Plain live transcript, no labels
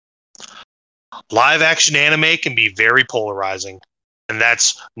Live action anime can be very polarizing, and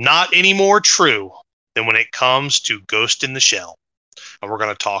that's not any more true than when it comes to Ghost in the Shell. And we're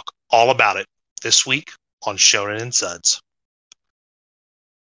going to talk all about it this week on Shonen and Suds.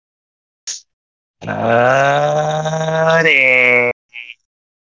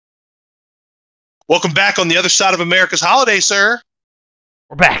 Welcome back on the other side of America's holiday, sir.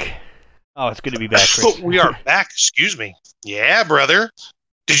 We're back. Oh, it's good to be back, Chris. We are back. Excuse me. Yeah, brother.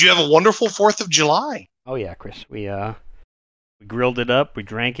 Did you have a wonderful 4th of July? Oh yeah, Chris. We grilled it up. We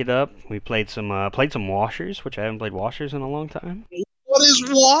drank it up. We played some Washers, which I haven't played Washers in a long time. What is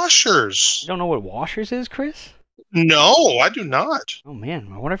Washers? You don't know what Washers is, Chris? No, I do not. Oh man,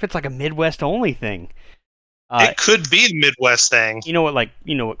 I wonder if it's like a Midwest only thing. It could be the Midwest thing. You know what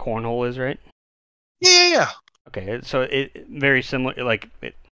cornhole is, right? Yeah. Okay, so it very similar.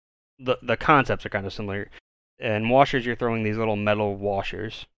 The concepts are kind of similar. And washers, you're throwing these little metal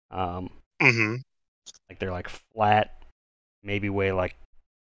washers. Like they're like flat, maybe weigh like,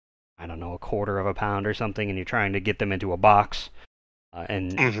 I don't know, a quarter of a pound or something, and you're trying to get them into a box.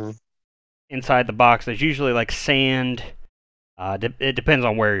 Inside the box, there's usually like sand. It depends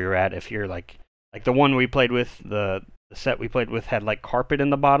on where you're at. If you're like the one we played with, the set we played with had like carpet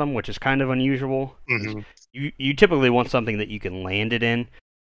in the bottom, which is kind of unusual. You typically want something that you can land it in.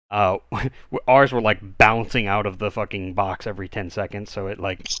 Ours were like bouncing out of the fucking box every 10 seconds, so it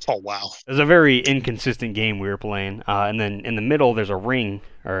like... Oh, wow. It was a very inconsistent game we were playing. And then in the middle, there's a ring,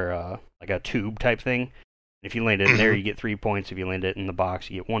 or like a tube type thing. If you land it in there, you get 3 points. If you land it in the box,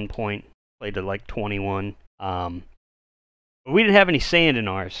 you get 1 point. Played to like 21. But we didn't have any sand in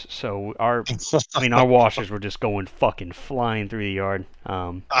ours, so our washers were just going fucking flying through the yard.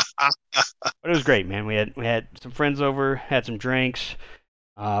 But it was great, man. We had some friends over, had some drinks.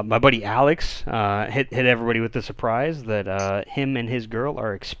 My buddy Alex hit everybody with the surprise that him and his girl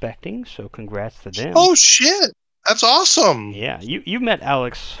are expecting, so congrats to them. Oh, shit. That's awesome. Yeah, you met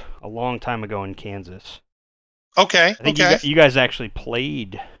Alex a long time ago in Kansas. Okay, I think you guys actually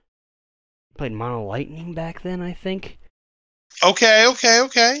played Mono Lightning back then, I think. Okay.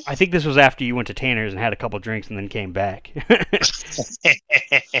 I think this was after you went to Tanner's and had a couple drinks and then came back.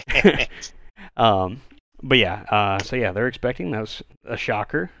 But yeah, so yeah, they're expecting. That was a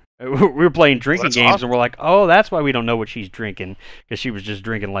shocker. We were playing drinking games, awesome. And we're like, oh, that's why we don't know what she's drinking, because she was just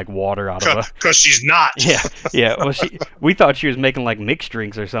drinking like water out of a... Because she's not. Yeah. Well, we thought she was making like mixed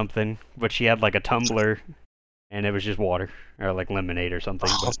drinks or something, but she had like a tumbler, and it was just water, or like lemonade or something.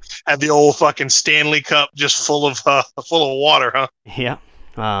 Had the old fucking Stanley Cup just full of water, huh? Yeah.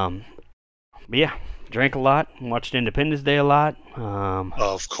 But yeah, drank a lot, watched Independence Day a lot.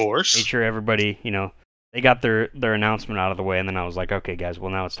 Of course. Made sure everybody, they got their announcement out of the way, and then I was like, okay, guys,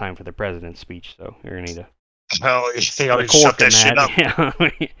 well, now it's time for the president's speech, so you're going to need to... Oh, you think I'll shut that shit up? Yeah.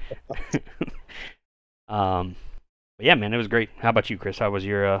 But yeah, man, it was great. How about you, Chris? How was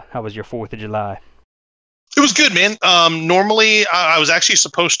your 4th of July? It was good, man. Normally, I was actually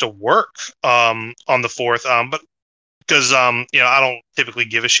supposed to work on the 4th, but because, I don't typically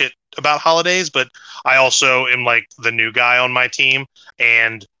give a shit about holidays, but I also am, like, the new guy on my team,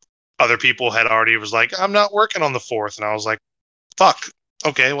 and... Other people had already was like, I'm not working on the 4th. And I was like, fuck.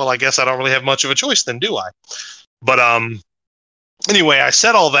 Okay, well, I guess I don't really have much of a choice then, do I? But anyway, I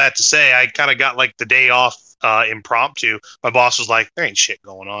said all that to say I kind of got like the day off impromptu. My boss was like, there ain't shit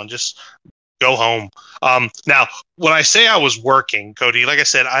going on. Just go home. Now, when I say I was working, Cody, like I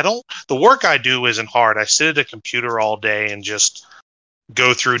said, the work I do isn't hard. I sit at a computer all day and just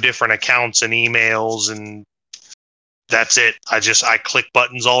go through different accounts and emails, and that's it. I click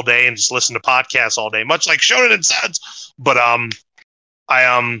buttons all day and just listen to podcasts all day, much like Shonen and Suds. But I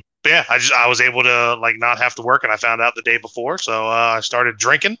was able to like not have to work, and I found out the day before, so I started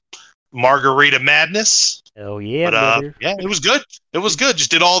drinking Margarita Madness. Oh yeah, but yeah, it was good. It was good.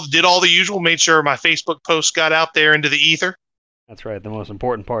 Just did all the usual. Made sure my Facebook posts got out there into the ether. That's right. The most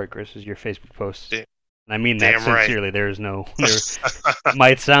important part, Chris, is your Facebook posts. Yeah. And I mean that Damn sincerely. Right. There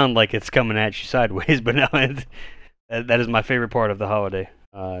might sound like it's coming at you sideways, but no. That is my favorite part of the holiday,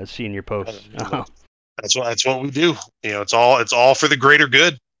 seeing your posts. That's what we do. It's all for the greater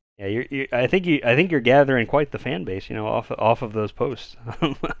good. Yeah, I think you're gathering quite the fan base, off of those posts.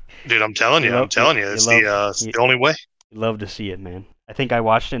 Dude, I'm telling you, it's the only way. You love to see it, man. I think I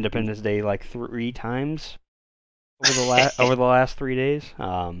watched Independence Day like 3 times over the last 3 days.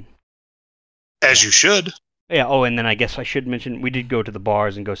 As you should. Yeah. Oh, and then I guess I should mention we did go to the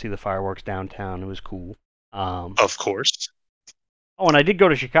bars and go see the fireworks downtown. It was cool. Of course. Oh, and I did go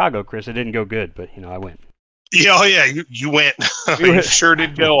to Chicago, Chris. It didn't go good, but I went. Yeah, oh yeah, you went. You sure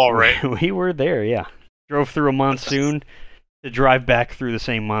did go all right. We were there, yeah. Drove through a monsoon. to drive back through the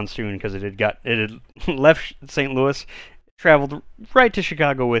same monsoon because it had left St. Louis, traveled right to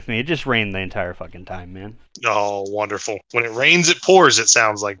Chicago with me. It just rained the entire fucking time, man. Oh, wonderful! When it rains, it pours. It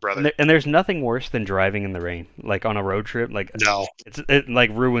sounds like, brother. And there's nothing worse than driving in the rain, like on a road trip. Like No, it like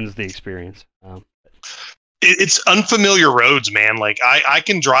ruins the experience. it's unfamiliar roads, man. Like I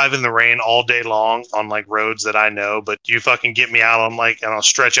can drive in the rain all day long on like roads that I know, but you fucking get me out on like on a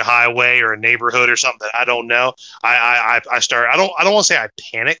stretch of highway or a neighborhood or something that I don't know. I start. I don't want to say I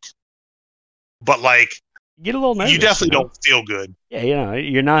panic, but like Get a little nervous. you definitely don't feel good. Yeah,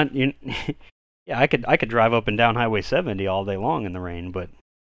 you're not. Yeah, I could drive up and down Highway 70 all day long in the rain, but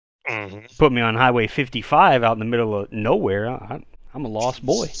put me on Highway 55 out in the middle of nowhere. I'm a lost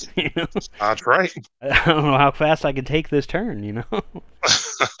boy. You know? That's right. I don't know how fast I can take this turn. You know.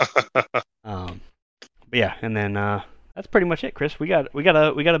 But yeah, and then that's pretty much it, Chris. We got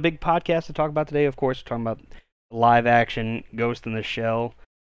a big podcast to talk about today. Of course, we're talking about live action Ghost in the Shell.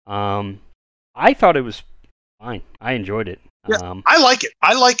 I thought it was fine. I enjoyed it. Yeah, I like it.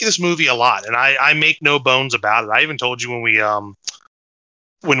 I like this movie a lot, and I make no bones about it. I even told you when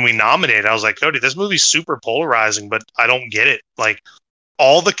we nominated, I was like, Cody, this movie's super polarizing, but I don't get it. Like,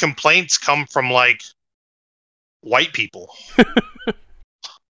 all the complaints come from like white people.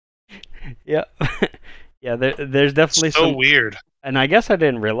 Yeah, yeah. There's definitely so some weird. And I guess I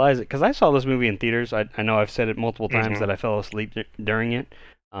didn't realize it because I saw this movie in theaters. I know I've said it multiple times that I fell asleep during it.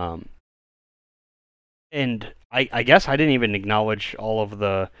 And I guess I didn't even acknowledge all of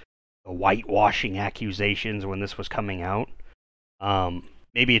the whitewashing accusations when this was coming out.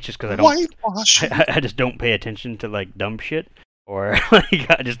 Maybe it's just because I just don't pay attention to like dumb shit, or like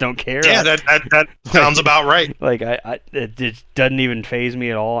I just don't care. Yeah, that sounds about right. Like it just doesn't even faze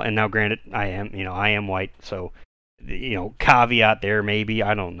me at all. And now, granted, I am white, so caveat there maybe,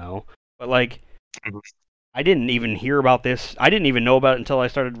 I don't know, but like I didn't even hear about this. I didn't even know about it until I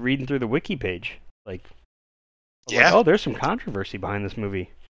started reading through the wiki page. Like, like, oh, there's some controversy behind this movie.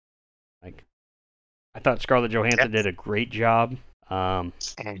 Like, I thought Scarlett Johansson did a great job. Yep,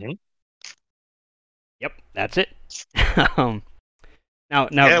 that's it. Now,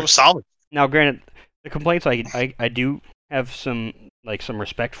 yeah, it was solid. Now, granted, the complaints I do have some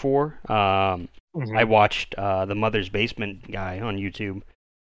respect for. I watched the Mother's Basement guy on YouTube,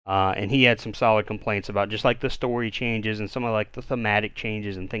 and he had some solid complaints about just like the story changes and some of like the thematic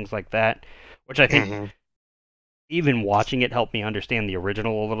changes and things like that, which I think even watching it helped me understand the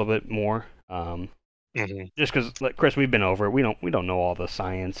original a little bit more. Just because, like, Chris, we've been over it. We don't know all the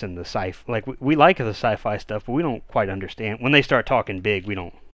science and the like we like the sci-fi stuff, but we don't quite understand when they start talking big. We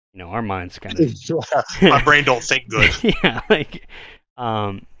don't, our minds kind of my brain don't think good. Yeah, like,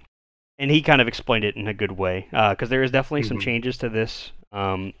 and he kind of explained it in a good way because there is definitely some changes to this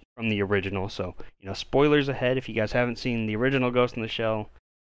from the original. So, spoilers ahead if you guys haven't seen the original Ghost in the Shell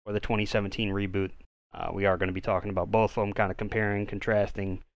or the 2017 reboot. We are going to be talking about both of them, kind of comparing,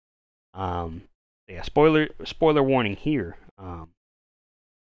 contrasting. Yeah, spoiler warning here.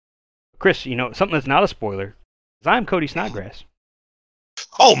 Chris, something that's not a spoiler is I'm Cody Snodgrass.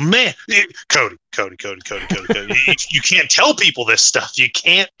 Oh man, Cody. You can't tell people this stuff. You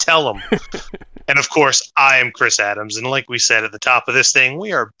can't tell them. And of course, I am Chris Adams, and like we said at the top of this thing,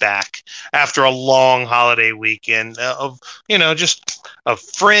 we are back after a long holiday weekend of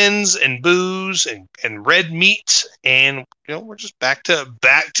friends and booze and red meat, and we're just back to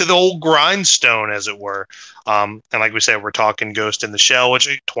the old grindstone, as it were. And like we said, we're talking Ghost in the Shell, which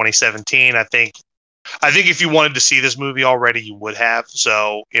 2017. I think if you wanted to see this movie already, you would have.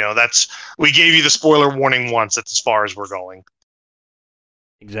 So we gave you the spoiler warning once. That's as far as we're going.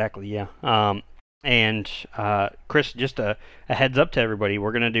 Exactly. Yeah. And Chris, just a heads up to everybody,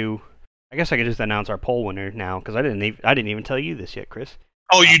 we're gonna do. I guess I could just announce our poll winner now because I didn't even tell you this yet, Chris.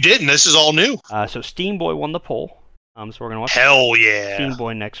 Oh, you didn't? This is all new. So Steamboy won the poll. So we're gonna watch. Hell yeah,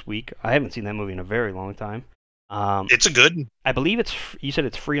 Steamboy next week. I haven't seen that movie in a very long time. It's a good. I believe you said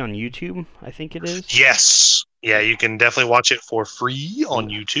it's free on YouTube. I think it is. Yes. Yeah, you can definitely watch it for free on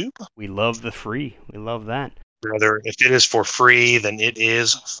YouTube. We love the free. We love that. Brother, if it is for free, then it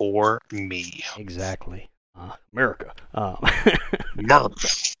is for me. Exactly. America. America.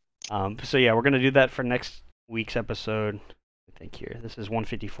 So yeah, we're gonna do that for next week's episode. I think here. This is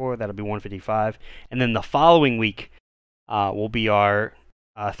 154. That'll be 155, and then the following week will be our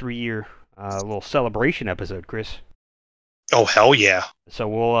 3-year little celebration episode, Chris. Oh hell yeah!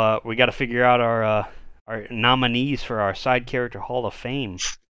 So we got to figure out our nominees for our side character Hall of Fame.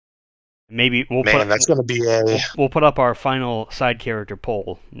 Maybe that's gonna be we'll put up our final side character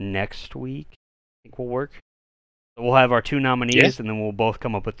poll next week. I think will work. So we'll have our 2 nominees, and then we'll both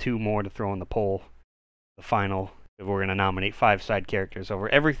come up with 2 more to throw in the poll. The final We're going to nominate 5 side characters over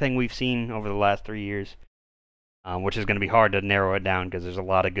everything we've seen over the last 3 years, which is going to be hard to narrow it down because there's a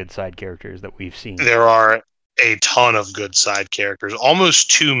lot of good side characters that we've seen. There are a ton of good side characters,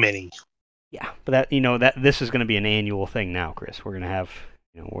 almost too many. Yeah, but that this is going to be an annual thing now, Chris. We're going to have,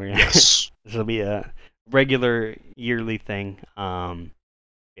 Yes. This will be a regular yearly thing.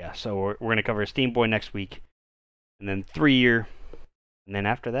 Yeah, so we're going to cover Steam Boy next week, and then 3-year, and then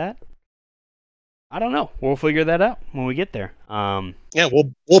after that, I don't know. We'll figure that out when we get there. Yeah,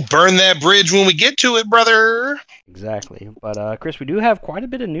 we'll burn that bridge when we get to it, brother. Exactly. But Chris, we do have quite a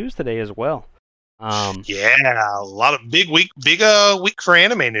bit of news today as well. Yeah, a lot of big week for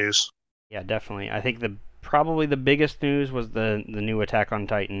anime news. Yeah, definitely. I think probably the biggest news was the new Attack on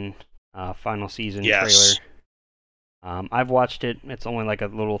Titan final season trailer. I've watched it. It's only like a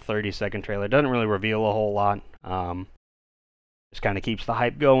little 30-second trailer. It doesn't really reveal a whole lot. Just kind of keeps the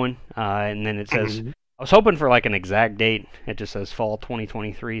hype going. And then it says, I was hoping for like an exact date. It just says fall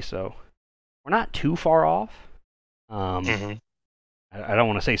 2023, so we're not too far off. I don't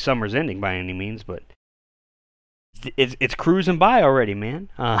want to say summer's ending by any means, but it's cruising by already, man.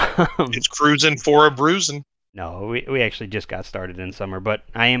 It's cruising for a bruising. No, we actually just got started in summer, but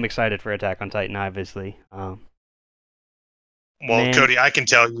I am excited for Attack on Titan, obviously. Well, man. Cody, I can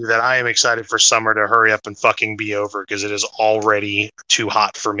tell you that I am excited for summer to hurry up and fucking be over because it is already too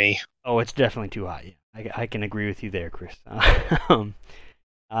hot for me. Oh, it's definitely too hot. Yeah. I can agree with you there, Chris. And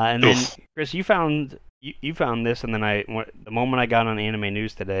then, Chris, you found this, and then the moment I got on Anime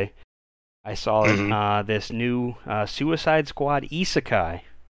News today, I saw this new Suicide Squad Isekai.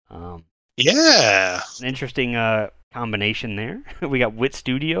 Yeah. An interesting combination there. We got Wit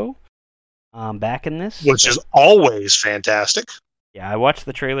Studio back in this. Which is always fantastic. Yeah, I watched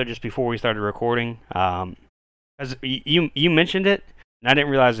the trailer just before we started recording. As you mentioned it, and I didn't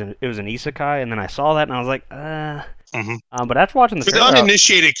realize it was an Isekai, and then I saw that, and I was like, but after watching the trailer... For the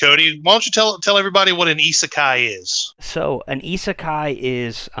uninitiated, Cody, why don't you tell everybody what an Isekai is? So, an Isekai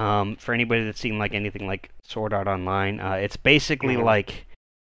is, for anybody that's seen like anything like Sword Art Online, it's basically like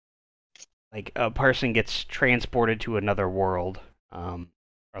a person gets transported to another world, or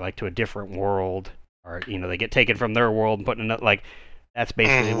like to a different world, or they get taken from their world and put in another, like that's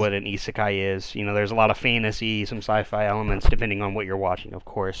basically what an isekai is. There's a lot of fantasy, some sci-fi elements depending on what you're watching, of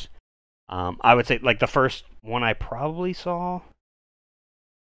course. I would say like the first one I probably saw,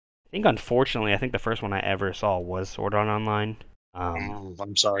 unfortunately, I think the first one I ever saw was Sword Art Online.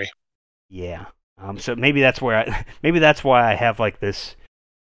 I'm sorry. Yeah. So maybe that's why I have like this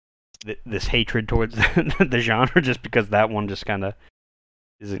hatred towards the genre, just because that one just kind of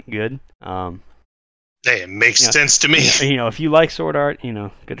isn't good. Hey, it makes sense to me. If you like Sword Art,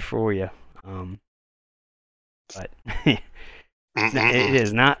 good for you. But it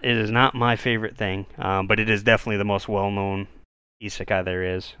is not my favorite thing. But it is definitely the most well-known isekai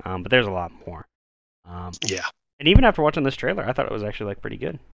there is. But there's a lot more. Yeah. And even after watching this trailer, I thought it was actually like pretty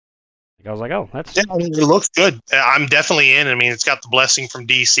good. Like I was like, oh, that's it looks good. I'm definitely in. I mean, it's got the blessing from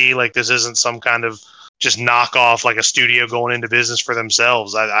DC. Like this isn't some kind of just knock off like a studio going into business for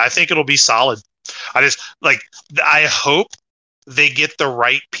themselves. I think it'll be solid. I hope they get the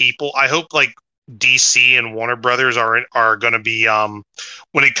right people. I hope like DC and Warner Brothers are going to be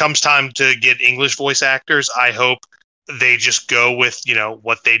when it comes time to get English voice actors, I hope they just go with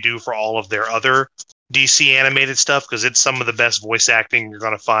what they do for all of their other DC animated stuff, because it's some of the best voice acting you're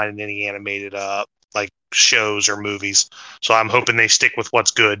going to find in any animated like shows or movies. So I'm hoping they stick with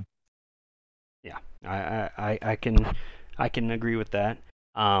what's good. Yeah, I can agree with that.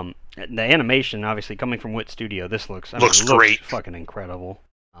 The animation, obviously, coming from Wit Studio, this looks great, fucking incredible.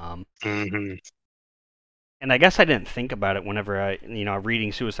 And I guess I didn't think about it whenever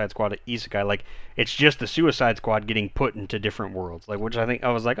reading Suicide Squad Isekai, like it's just the Suicide Squad getting put into different worlds, like which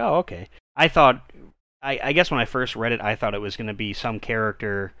I was like, oh, okay. I thought, I guess when I first read it, I thought it was going to be some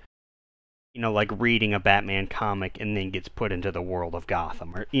character, like reading a Batman comic and then gets put into the world of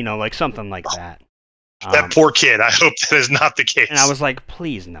Gotham, or like something like that. That poor kid. I hope that is not the case. And I was like,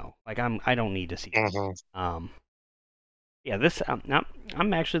 please no. Like I don't need to see this. Yeah, this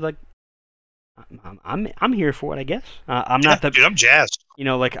I'm actually like I'm here for it, I guess. I'm not dude, I'm jazzed.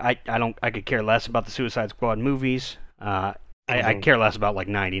 Like I could care less about the Suicide Squad movies. I care less about like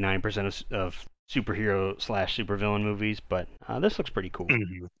 99% of superhero / supervillain movies, but this looks pretty cool.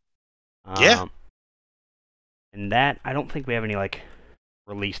 Yeah. And that, I don't think we have any like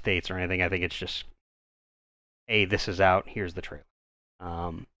release dates or anything. I think it's just, hey, this is out. Here's the trailer.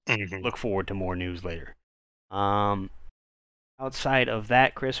 Look forward to more news later. Outside of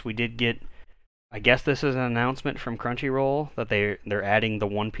that, Chris, we did get, I guess this is an announcement from Crunchyroll that they're adding the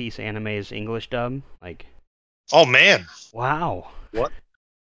One Piece anime's English dub. Like, Oh man, Wow. what?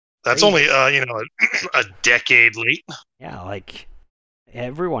 That's Crazy. only a decade late. Yeah, like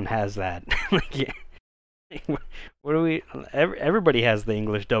everyone has that. Like, yeah. What do we? Everybody has the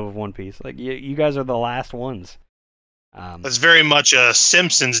English dub of One Piece. Like you guys are the last ones. That's very much a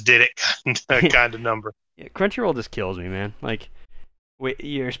Simpsons did it kind of number. Yeah, Crunchyroll just kills me, man. Like,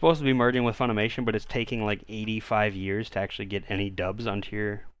 you're supposed to be merging with Funimation, but it's taking like 85 years to actually get any dubs onto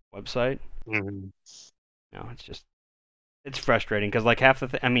your website. Mm-hmm. No, it's frustrating because like half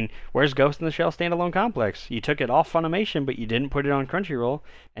the I mean, where's Ghost in the Shell standalone complex? You took it off Funimation, but you didn't put it on Crunchyroll,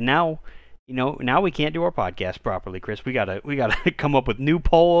 and now, now we can't do our podcast properly, Chris. We gotta come up with new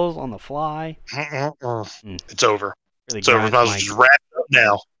polls on the fly. It's over. Really It's over. Might as well just wrap it up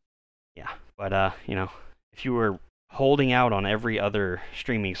now. Yeah, but if you were holding out on every other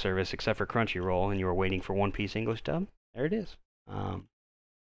streaming service except for Crunchyroll and you were waiting for One Piece English dub, there it is.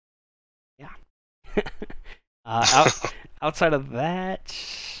 Yeah. Outside of that,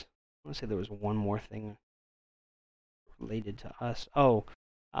 I want to say there was one more thing related to us. Oh,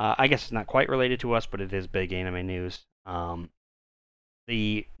 I guess it's not quite related to us, but it is big anime news.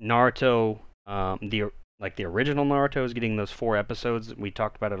 The Naruto, the original Naruto is getting those 4 episodes. We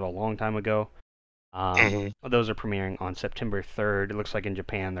talked about it a long time ago. Those are premiering on September 3rd. It looks like in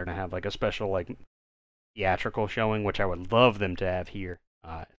Japan they're gonna have like a special like theatrical showing, which I would love them to have here.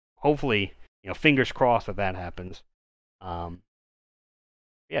 Hopefully, fingers crossed that happens.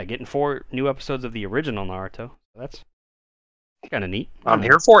 Yeah, getting 4 new episodes of the original Naruto. So that's kind of neat. I'm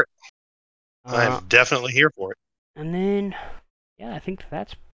here for it. I'm definitely here for it. And then, yeah, I think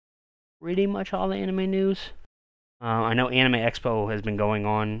that's pretty much all the anime news. I know Anime Expo has been going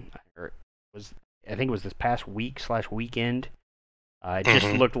on, I think it was this past week/weekend. It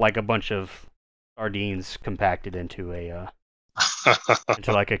just looked like a bunch of sardines compacted into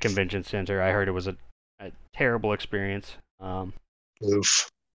into like a convention center. I heard it was a terrible experience. Oof.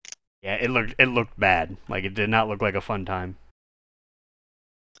 Yeah, it looked bad. Like it did not look like a fun time.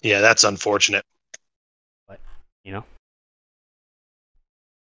 Yeah, that's unfortunate. But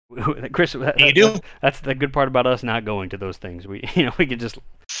Chris, that's the good part about us not going to those things. We we could just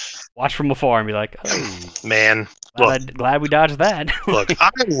watch from afar and be like, oh man, glad we dodged that. Look, I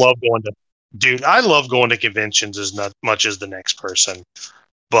love going to conventions as much as the next person.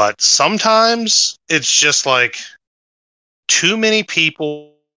 But sometimes it's just like too many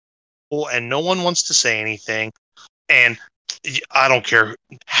people and no one wants to say anything. And I don't care.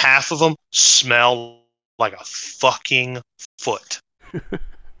 Half of them smell like a fucking foot.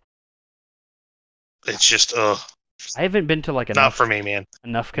 It's just, I haven't been to like enough. Not for me, man.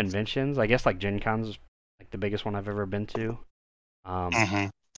 Enough conventions. I guess like Gen Con's like the biggest one I've ever been to.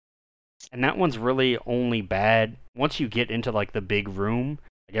 And that one's really only bad once you get into like the big room.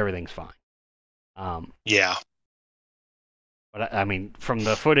 Like everything's fine. Yeah. But I mean, from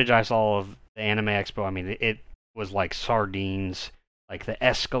the footage I saw of the Anime Expo, I mean, it was like sardines. Like the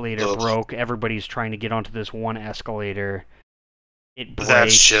escalator broke. Everybody's trying to get onto this one escalator. It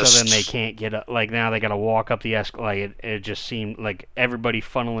breaks, so then they can't get up. Like now they gotta walk up the escalator. It just seemed like everybody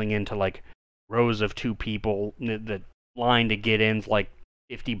funneling into like rows of 2 people. The line to get in's like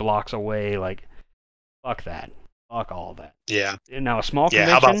 50 blocks away. Like, fuck that. Fuck all of that. Yeah. Now a small convention.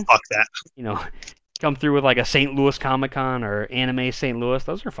 Yeah, how about fuck that? Come through with like a St. Louis Comic Con or Anime St. Louis.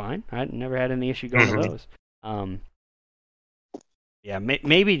 Those are fine. I never had any issue going to those. Yeah,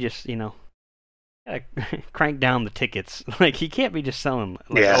 maybe just gotta crank down the tickets. Like you can't be just selling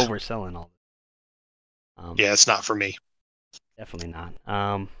overselling all. Yeah, it's not for me. Definitely not.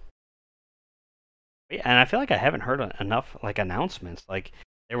 Yeah, and I feel like I haven't heard enough like announcements. Like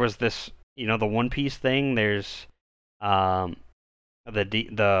there was this, the One Piece thing. There's the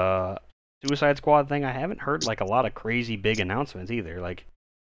Suicide Squad thing. I haven't heard like a lot of crazy big announcements either. Like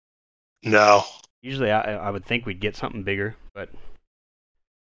no. Usually I would think we'd get something bigger, but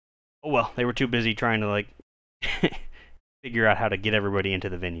oh well, they were too busy trying to like figure out how to get everybody into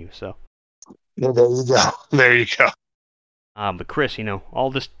the venue. So there you go. There you go. But Chris, all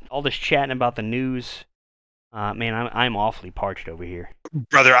this chatting about the news, man, I'm awfully parched over here.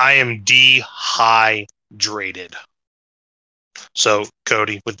 Brother, I am dehydrated. So,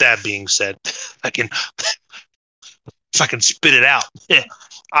 Cody, with that being said, if I can spit it out,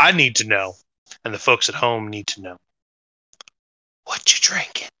 I need to know, and the folks at home need to know, what you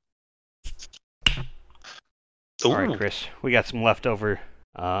drinking? All right, Chris, we got some leftover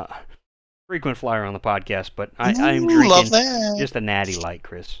frequent flyer on the podcast, but I'm drinking just a Natty Light,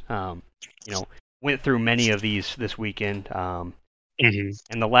 Chris. Went through many of these this weekend, and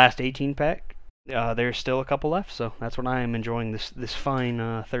the last 18 pack There's still a couple left, so that's what I am enjoying this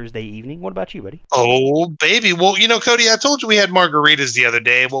fine Thursday evening. What about you, buddy? Oh, baby. Well, Cody, I told you we had margaritas the other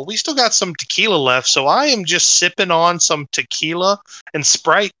day. Well, we still got some tequila left, so I am just sipping on some tequila and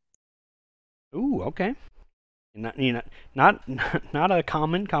Sprite. Ooh, okay. Not not a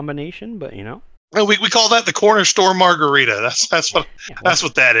common combination, but We call that the corner store margarita. That's what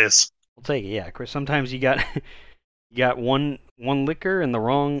that is. We'll take it, yeah, Chris. Sometimes you got you got one liquor in the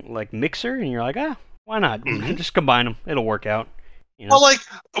wrong mixer, and you're like, why not? Mhm. Just combine them; it'll work out. Well,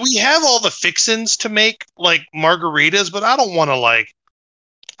 we have all the fixins to make margaritas, but I don't want to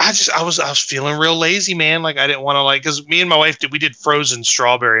I was feeling real lazy, man. I didn't want to because me and my wife did frozen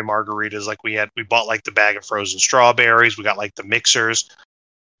strawberry margaritas. We bought the bag of frozen strawberries. We got the mixers.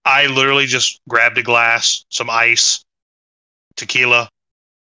 I literally just grabbed a glass, some ice, tequila.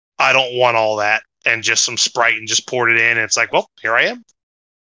 I don't want all that, and just some Sprite, and just poured it in. And it's well, here I am.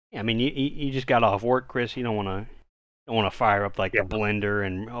 Yeah, I mean, you just got off work, Chris. You don't want to fire up the blender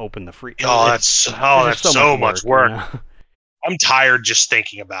and open the free. Oh, that's so much work. I'm tired just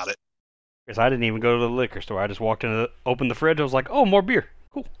thinking about it. Because I didn't even go to the liquor store. I just walked in, opened the fridge. I was like, oh, more beer.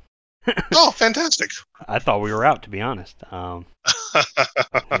 Cool. Oh, fantastic. I thought we were out, to be honest.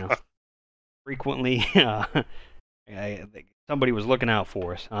 Frequently, somebody was looking out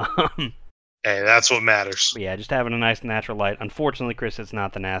for us. Hey, that's what matters. But yeah, just having a nice natural light. Unfortunately, Chris, it's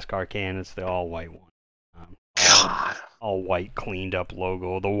not the NASCAR can. It's the all-white one. All white, cleaned up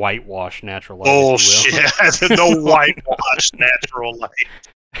logo. The whitewash natural light. Bullshit. The whitewash natural light.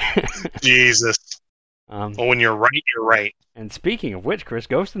 Jesus. Well, when you're right, you're right. And speaking of which, Chris,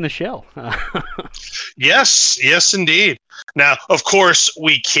 Ghost in the Shell. Yes, indeed. Now, of course,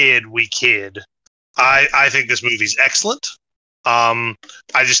 we kid. I think this movie's excellent. I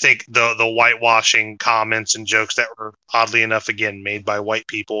just think the whitewashing comments and jokes that were oddly enough again made by white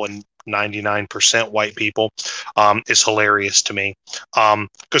people and 99% white people is hilarious to me.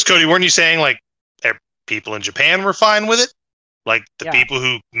 Because Cody, weren't you saying people in Japan were fine with it? People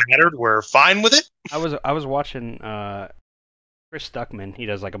who mattered were fine with it? I was watching Chris Stuckman. He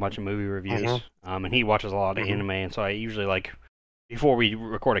does a bunch of movie reviews, and he watches a lot of anime. And so I usually before we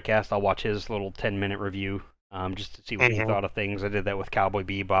record a cast, I'll watch his little 10-minute review just to see what he thought of things. I did that with Cowboy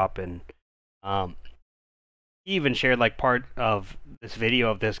Bebop, and he even shared part of this video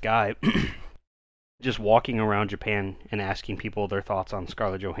of this guy just walking around Japan and asking people their thoughts on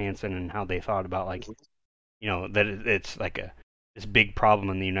Scarlett Johansson and how they thought about that it's this big problem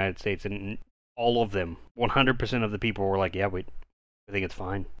in the United States, and all of them, 100% of the people were like, yeah, I think it's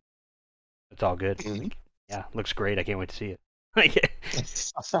fine. It's all good. Mm-hmm. Yeah, looks great. I can't wait to see it.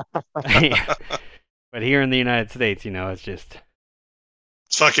 But here in the United States, it's just...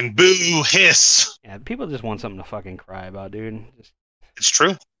 It's fucking boo, hiss. Yeah, people just want something to fucking cry about, dude. It's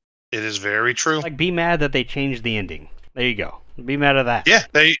true. It is very true. Be mad that they changed the ending. There you go. Be mad at that. Yeah,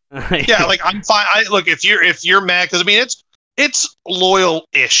 I'm fine. Look, if you're mad, because it's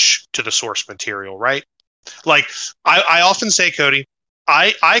loyal-ish to the source material, right? I often say, Cody,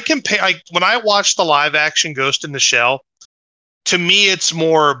 I compare. When I watch the live-action Ghost in the Shell, to me, it's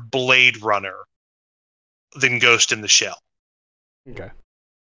more Blade Runner than Ghost in the Shell. Okay.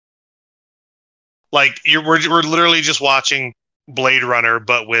 We're literally just watching Blade Runner,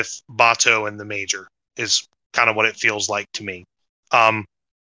 but with Bato and the Major is kind of what it feels like to me. And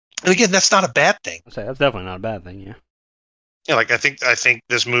again, that's not a bad thing. I'll say that's definitely not a bad thing. Yeah. Yeah, I think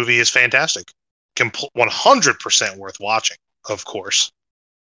this movie is fantastic. 100% worth watching, of course.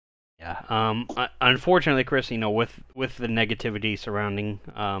 Yeah. Unfortunately, Chris, with the negativity surrounding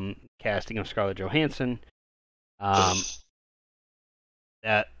casting of Scarlett Johansson, that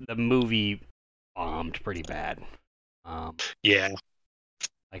the movie bombed pretty bad. Yeah.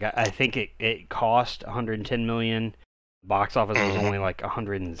 I think it cost $110 million. The box office was only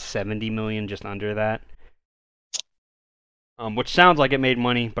 $170 million, just under that. Which sounds like it made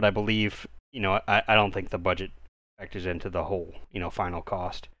money, but I believe, I don't think the budget factors into the whole, final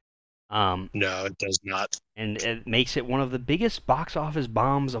cost. No, it does not. And it makes it one of the biggest box office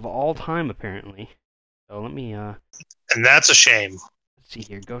bombs of all time, apparently. So let me, and that's a shame. Let's see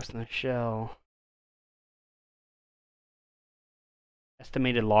here. Ghost in the Shell.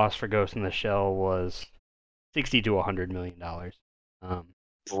 Estimated loss for Ghost in the Shell was $60 to $100 million.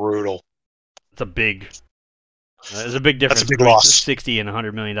 Brutal. It's a big. There's a big difference between between $60 and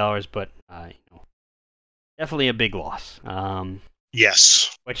 $100 million, but definitely a big loss.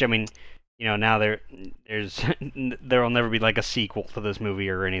 Yes. Which now there'll never be a sequel to this movie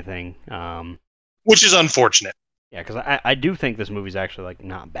or anything. Which is unfortunate. Yeah, because I do think this movie's actually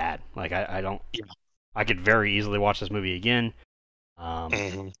not bad. I don't. Yeah. I could very easily watch this movie again.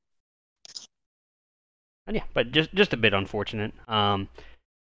 And yeah, but just a bit unfortunate. Yeah.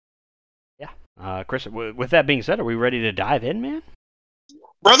 Chris, with that being said, are we ready to dive in, man?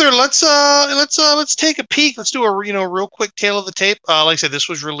 Brother, let's take a peek. Let's do a real quick tale of the tape. Like I said, this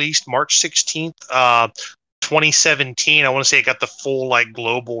was released March 16th, 2017. I want to say it got the full like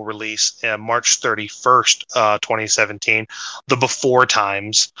global release March 31st, 2017. The before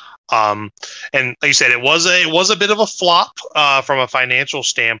times. And like you said, it was a bit of a flop from a financial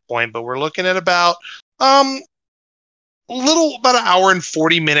standpoint, but we're looking at about about an hour and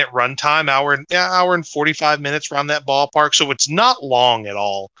 40-minute runtime, hour and 45 minutes around that ballpark. So it's not long at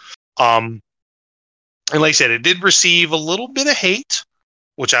all. And like I said, it did receive a little bit of hate,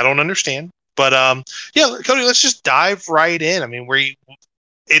 which I don't understand. But yeah, Cody, let's just dive right in. I mean,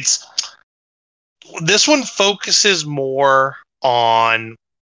 this one focuses more on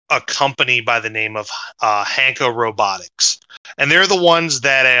a company by the name of Hanka Robotics, and they're the ones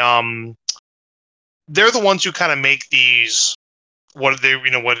that they're the ones who kind of make these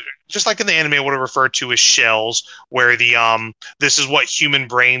just like in the anime what are referred to as shells, where this is what human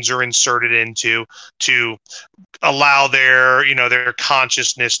brains are inserted into to allow their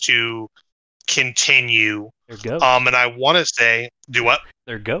consciousness to continue. They're ghosts. And I want to say, do what?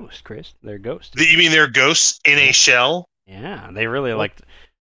 They're ghosts, Chris. They're ghosts. You mean they're ghosts in a shell? Yeah, they really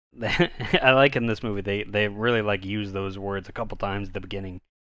I like in this movie they really like use those words a couple times at the beginning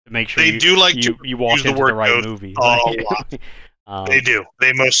to make sure you walk into the right movie. They do.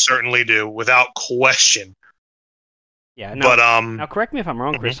 They most certainly do, without question. Yeah. No, but now correct me if I'm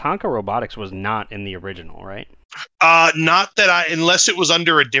wrong, Chris. Hanka Robotics was not in the original, right? Not that unless it was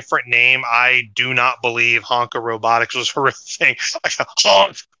under a different name, I do not believe Hanka Robotics was a real thing.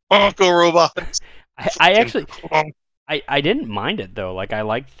 Hanka Robotics. I actually, I didn't mind it though. Like I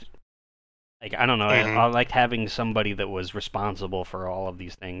liked, I don't know, I liked having somebody that was responsible for all of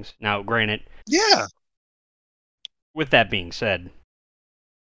these things. Now, granted, yeah. With that being said,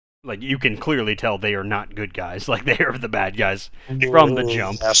 like you can clearly tell they are not good guys. Like they are the bad guys from the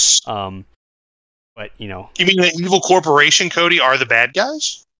jump. Yes. But you mean the evil corporation, Cody, are the bad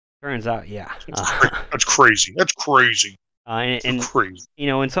guys? Turns out, yeah. That's crazy. That's crazy. And crazy.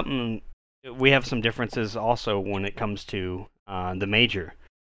 And something we have some differences also when it comes to the Major.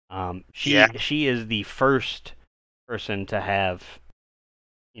 She is the first person to have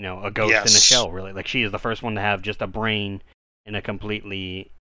a ghost in a shell, really. Like she is the first one to have just a brain in a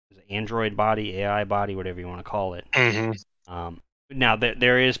completely android body, AI body, whatever you want to call it. Mm-hmm. Now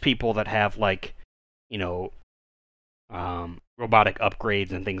there is people that have like robotic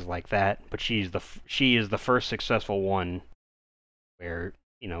upgrades and things like that, but she is the first successful one where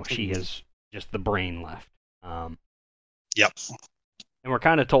she has just the brain left. Yep. And we're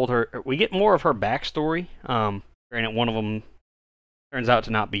kind of told we get more of her backstory. Granted, one of them turns out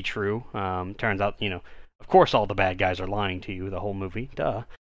to not be true. Turns out, of course, all the bad guys are lying to you the whole movie. Duh.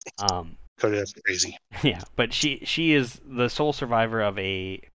 That's crazy. Yeah, but she is the sole survivor of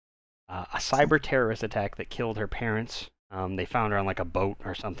a cyber terrorist attack that killed her parents. They found her on like a boat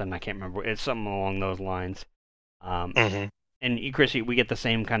or something. I can't remember. It's something along those lines. And Chris, we get the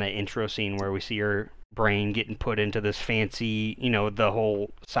same kind of intro scene where we see her brain getting put into this fancy, the whole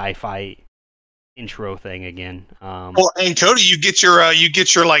sci-fi intro thing again. Well, and Cody, you get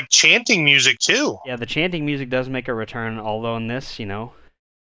your like chanting music too. Yeah, the chanting music does make a return, although in this,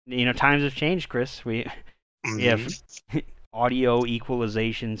 times have changed, Chris. We have audio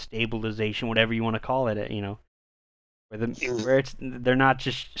equalization, stabilization, whatever you want to call it. Where they're not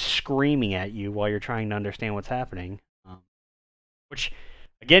just screaming at you while you're trying to understand what's happening. Which,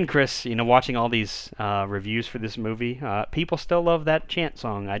 again, Chris, watching all these reviews for this movie, people still love that chant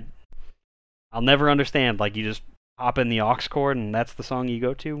song. I'll never understand. Like, you just hop in the aux cord and that's the song you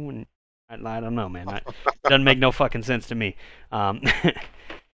go to. And I don't know, man. It doesn't make no fucking sense to me.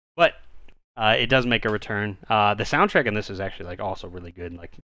 But it does make a return. The soundtrack in this is actually like also really good.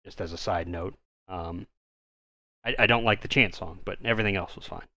 Like, just as a side note, I don't like the chant song, but everything else was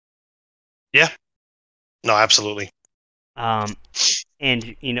fine. Yeah. No, absolutely. And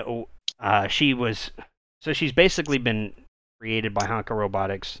she's basically been created by Hanka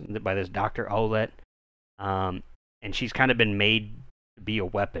Robotics, by this Dr. Olet, and she's kind of been made to be a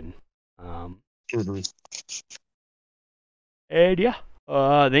weapon. And yeah,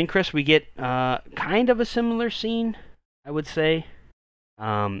 then Chris, we get kind of a similar scene, I would say,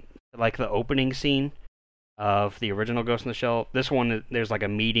 like the opening scene of the original Ghost in the Shell. This one, there's like a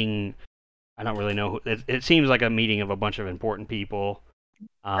meeting. I don't really know. It seems like a meeting of a bunch of important people.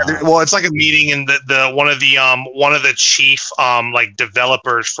 Well, it's like a meeting, and one of the chief like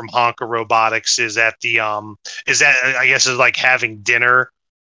developers from Hanka Robotics is at I guess is like having dinner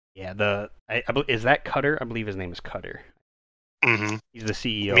Yeah, is that Cutter? I believe his name is Cutter. Mm-hmm. He's the I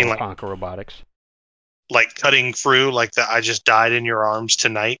CEO mean, of like Honka Robotics. cutting through, like the "I just died in your arms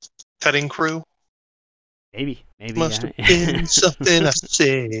tonight" cutting crew. Maybe, Must have yeah. been something I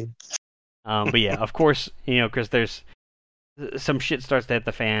said. But yeah, of course, because there's some shit starts to hit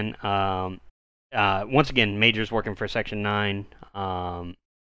the fan. Once again, Major's working for Section 9, and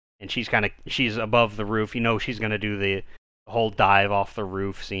she's above the roof. She's gonna do the whole dive off the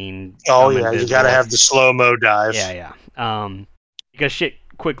roof scene, Oh become yeah, you got to invisible. have the slow-mo dive. Yeah. Because shit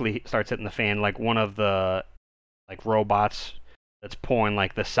quickly starts hitting the fan. Like one of the robots that's pouring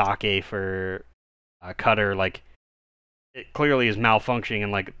like the sake for Cutter, like it clearly is malfunctioning,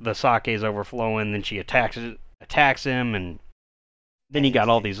 and like the sake is overflowing. Then she attacks him, and then you got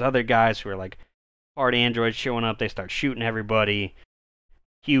all these other guys who are like hard androids showing up. They start shooting everybody.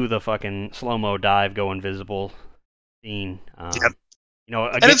 Cue the fucking slow mo dive, go invisible scene. Yep.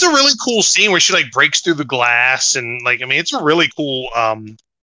 Again, And it's a really cool scene where she like breaks through the glass, and like, I mean, it's a really cool oh,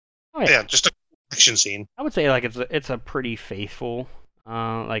 yeah, just a action scene. I would say like it's a pretty faithful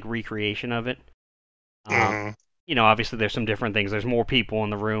like recreation of it. Mhm. Obviously there's some different things. There's more people in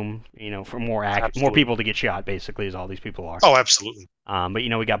the room, for more people to get shot, basically, as all these people are. Oh, absolutely. But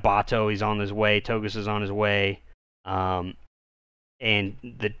we got Bato, he's on his way, Togus is on his way. And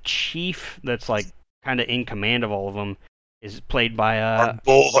the chief that's like kind of in command of all of them is played by Our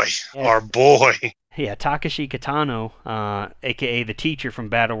boy. Yeah, Takashi Kitano, aka the teacher from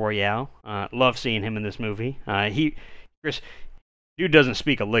Battle Royale. Love seeing him in this movie. Chris, dude doesn't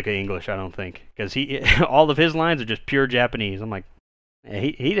speak a lick of English, I don't think, because all of his lines are just pure Japanese. I'm like,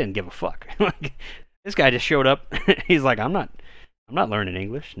 he didn't give a fuck. Like, this guy just showed up. He's like, I'm not learning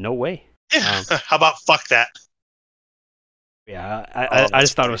English. No way. Yeah. How about fuck that? Yeah, I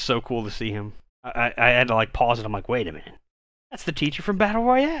just thought it was so cool to see him. I had to like pause it. I'm like, wait a minute, that's the teacher from Battle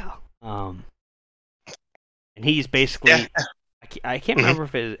Royale. And he's basically, Yeah. I can't remember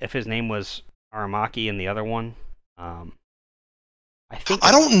if his name was Aramaki in the other one.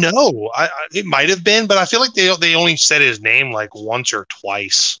 I don't know. It might have been, but I feel like they only said his name like once or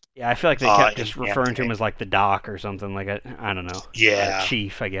twice. Yeah, I feel like they kept just referring to him as like the doc or something, like I don't know. Yeah.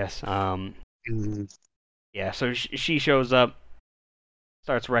 Chief, I guess. Mhm. Yeah, so she shows up,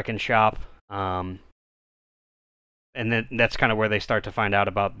 starts wrecking shop, and then that's kind of where they start to find out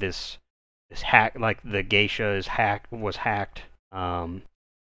about this hack, like the geisha was hacked. And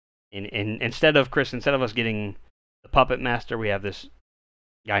instead of us getting the puppet master, we have this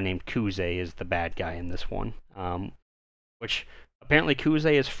guy named Kuze is the bad guy in this one. Which apparently Kuze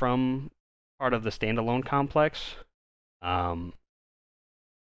is from part of the standalone complex.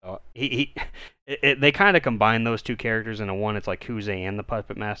 They kind of combine those two characters into one. It's like Kuze and the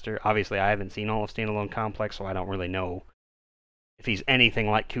puppet master. Obviously, I haven't seen all of standalone complex, so I don't really know if he's anything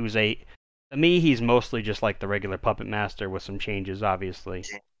like Kuze. To me, he's mostly just like the regular puppet master with some changes, obviously.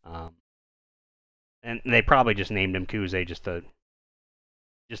 And they probably just named him Kuze just to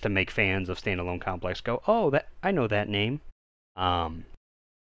make fans of standalone complex go, oh, that I know that name. But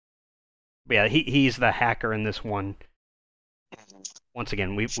yeah, he's the hacker in this one. Once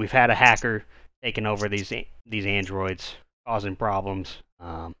again, we've had a hacker taking over these androids, causing problems.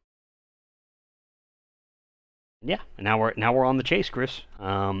 Yeah, and now we're on the chase, Chris.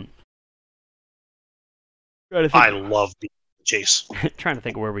 I love the chase. Trying to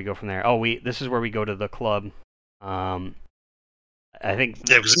think of where we go from there. Oh, this is where we go to the club. I think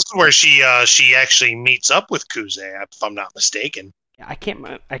because this is where she actually meets up with Kuze, if I'm not mistaken. I can't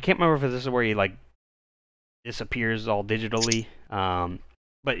remember if this is where he like disappears all digitally.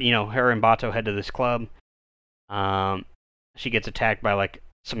 But her and Bato head to this club. She gets attacked by like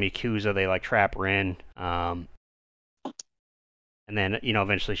some Yakuza. They like trap her in. And then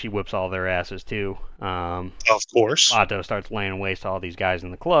eventually she whips all their asses too. Of course. Bato starts laying waste to all these guys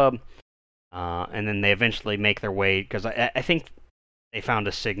in the club. And then they eventually make their way, because I think they found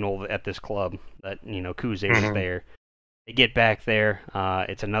a signal at this club that Kuze was there. They get back there.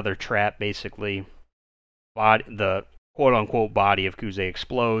 It's another trap, basically. The quote-unquote body of Kuze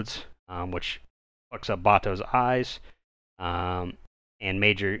explodes, which fucks up Bato's eyes. And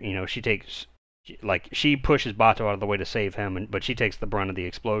Major, she pushes Bato out of the way to save him, but she takes the brunt of the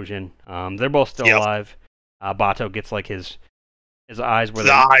explosion. They're both still alive. Bato gets like his eyes were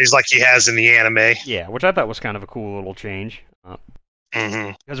the eyes like he has in the anime. Yeah, which I thought was kind of a cool little change.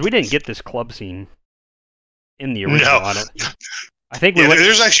 Because we didn't get this club scene in the original. No. I think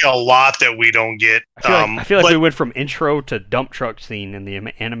there's actually a lot that we don't get. I feel like we went from intro to dump truck scene in the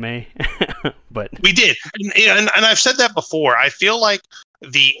anime, but we did, and I've said that before. I feel like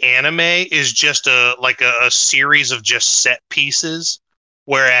the anime is just a series of just set pieces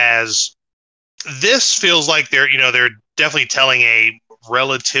Whereas this feels like they're definitely telling a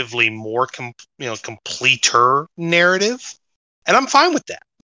relatively more completer narrative, and I'm fine with that.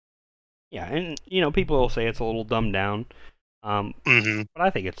 Yeah, and people will say it's a little dumbed down, Mm-hmm. but I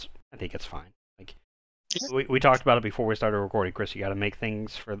think it's fine. Like we talked about it before we started recording, Chris. You got to make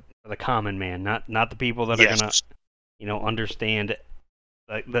things for the common man, not the people that are gonna understand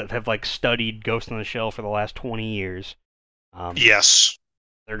that have like studied Ghost in the Shell for the last 20 years. Yes,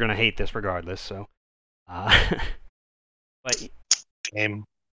 they're gonna hate this regardless. So, but Game.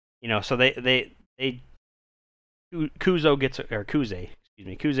 So they Kuze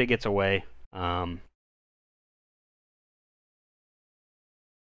gets away.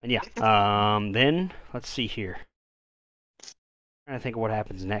 And yeah, then let's see here. I'm trying to think of what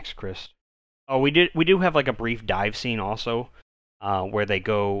happens next, Chris. Oh, we do have like a brief dive scene also, where they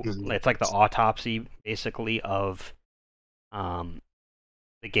go. Mm-hmm. It's like the autopsy, basically, of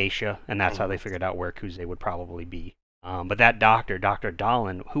the geisha, and that's how they figured out where Kuze would probably be. But that doctor, Dr.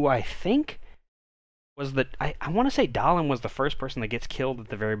 Dahlin, who I think was I want to say Dahlin was the first person that gets killed at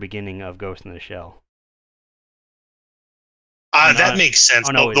the very beginning of Ghost in the Shell. That makes sense.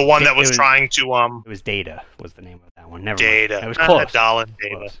 The one that was trying to It was Data was the name of that one. Never Data. Mind. It was close. Dahlin,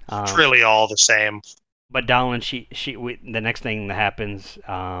 Data. It's really all the same. But Dahlin, the next thing that happens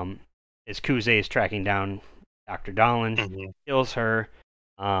is Kuze is tracking down Dr. Dahlin, kills her,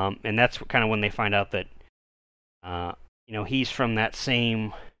 and that's kind of when they find out that he's from that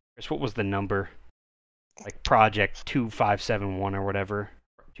same. What was the number? Like Project 2571 or whatever.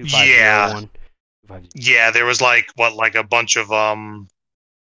 2501. Yeah, there was like a bunch of a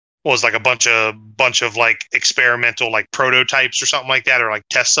bunch of like experimental like prototypes or something like that, or like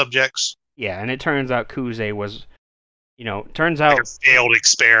test subjects. Yeah, and it turns out Kuze was, like a failed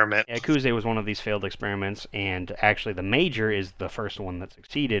experiment. Yeah, Kuze was one of these failed experiments, and actually the Major is the first one that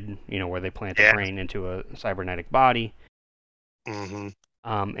succeeded. Where they plant the brain into a cybernetic body. Mm-hmm.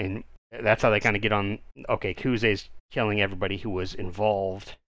 And that's how they kind of get on. Okay, Kuze's killing everybody who was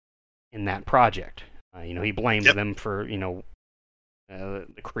involved in that project. He blames them for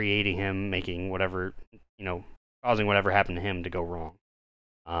creating him, making whatever causing whatever happened to him to go wrong.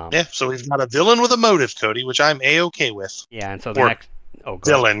 So we've got a villain with a motive, Cody, which I'm A-okay with. Yeah, and so the next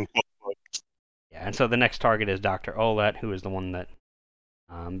villain. Yeah, and so the next target is Dr. Ouellette, who is the one that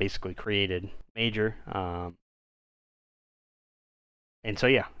basically created Major. And so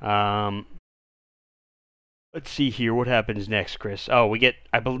yeah, let's see here. What happens next, Chris? Oh,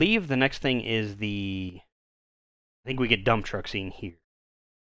 I believe the next thing is I think we get dump truck scene here.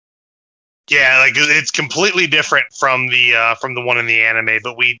 Yeah, like it's completely different from the one in the anime,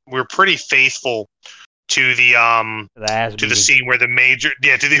 but we're pretty faithful to the scene where the Major.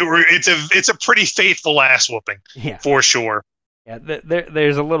 Yeah, it's a pretty faithful ass whooping. Yeah, for sure. Yeah,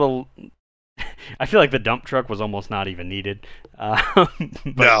 there's a little. I feel like the dump truck was almost not even needed. But,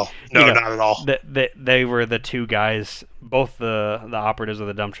 no, not at all. They were the two guys. Both the operatives of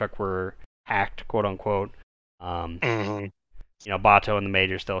the dump truck were hacked, quote unquote. Bato and the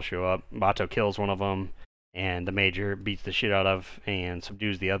Major still show up. Bato kills one of them, and the Major beats the shit out of and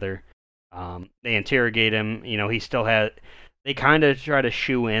subdues the other. They interrogate him. He still had. They kind of try to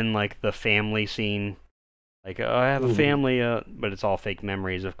shoe in like the family scene. Like, I have a family, but it's all fake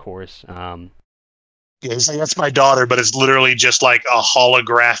memories, of course. Yeah, he's like, that's my daughter, but it's literally just like a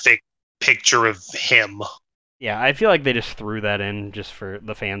holographic picture of him. Yeah, I feel like they just threw that in just for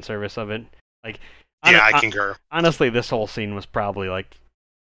the fan service of it. Like, I concur. Honestly, this whole scene was probably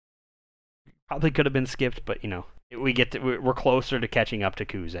could have been skipped, but we're closer to catching up to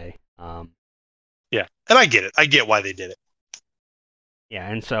Kuze. Yeah, and I get it. I get why they did it. Yeah,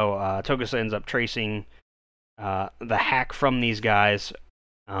 and so Togusa ends up tracing the hack from these guys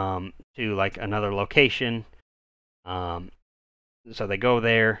to like another location. So they go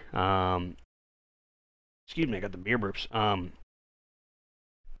there. Excuse me, I got the beer burps.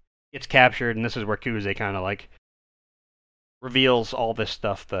 Gets captured, and this is where Kuze kind of like reveals all this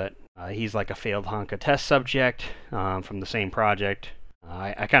stuff that he's like a failed Honka test subject from the same project.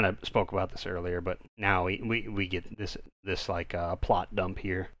 I kind of spoke about this earlier, but now we get this like plot dump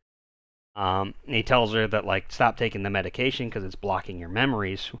here. And he tells her that like stop taking the medication because it's blocking your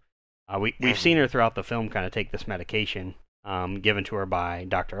memories. We've seen her throughout the film kind of take this medication given to her by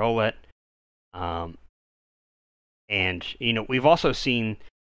Dr. Ouellette. And we've also seen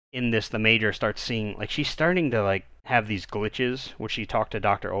in this the Major starts seeing like she's starting to like have these glitches, which she talked to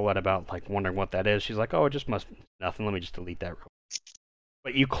Dr. Ouellette about, like wondering what that is. She's like, oh, it just must nothing. Let me just delete that.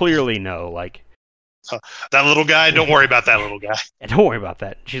 But you clearly know like. That little guy, don't worry about that little guy. Yeah, don't worry about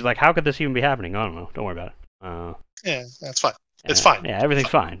that. She's like, how could this even be happening? I don't know. Don't worry about it. Yeah, that's fine. It's fine. Yeah, everything's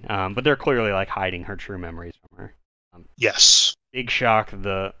fine. But they're clearly like hiding her true memories from her. Yes. Big shock.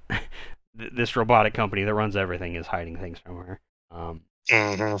 This robotic company that runs everything is hiding things from her.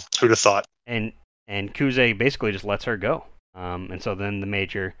 Who'd have thought? And Kuze basically just lets her go. And so then the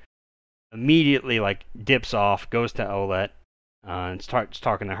Major immediately like dips off, goes to Olette, and starts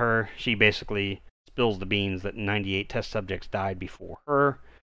talking to her. She basically spills the beans that 98 test subjects died before her.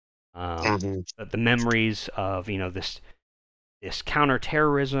 That the memories of this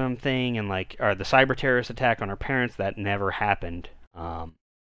counterterrorism thing and or the cyber terrorist attack on her parents, that never happened.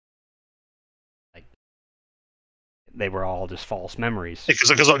 They were all just false memories. Because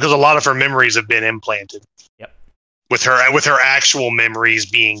a lot of her memories have been implanted. Yep. With her actual memories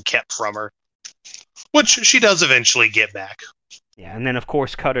being kept from her, which she does eventually get back. Yeah, and then of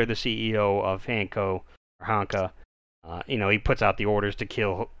course Cutter, the CEO of Hanka, he puts out the orders to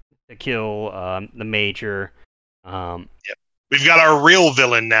kill the Major. Yep. We've got our real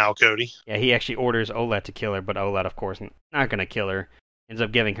villain now, Cody. Yeah, he actually orders Olette to kill her, but Olette, of course, not going to kill her. Ends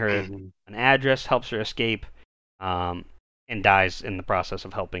up giving her an address, helps her escape, and dies in the process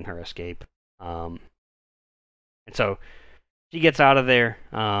of helping her escape. And so she gets out of there,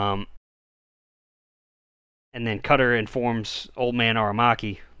 and then Cutter informs Old Man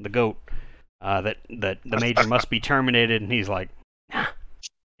Aramaki, the goat, that the Major must be terminated, and he's like, nah.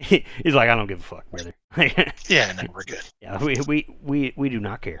 He's like, I don't give a fuck, brother. Yeah, no, we're good. Yeah, we do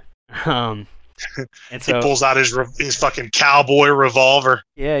not care. And so he pulls out his fucking cowboy revolver.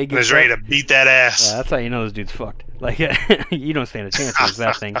 Yeah, he gets ready to beat that ass. Yeah, that's how you know this dude's fucked. Like, you don't stand a chance against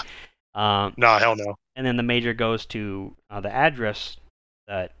that thing. No, hell no. And then the Major goes to the address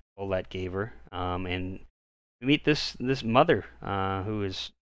that Olette gave her, and we meet this mother who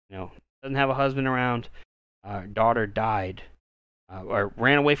is, doesn't have a husband around. Her daughter died, or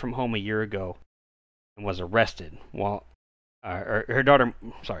ran away from home a year ago, and was arrested. While her daughter,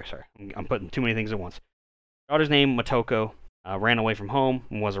 sorry, I'm putting too many things at once. Daughter's name Motoko ran away from home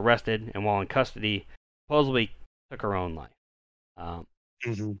and was arrested, and while in custody, supposedly took her own life.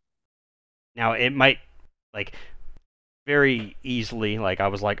 Now it might very easily I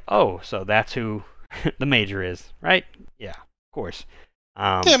was like, oh, so that's who the Major is, right? Yeah, of course.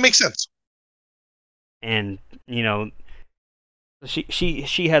 Yeah, it makes sense. And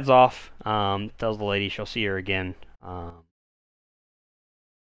she heads off. Tells the lady she'll see her again. Trying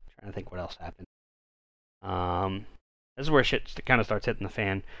to think what else happened. This is where shit kind of starts hitting the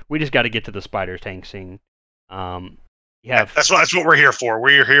fan. We just got to get to the spider tank scene. That's what we're here for.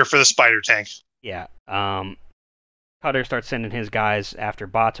 We're here for the spider tank. Yeah. Cutter starts sending his guys after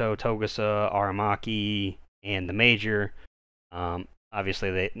Bato, Togusa, Aramaki, and the Major.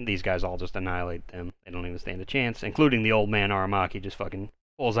 Obviously, these guys all just annihilate them. They don't even stand a chance, including the Old Man Aramaki. Just fucking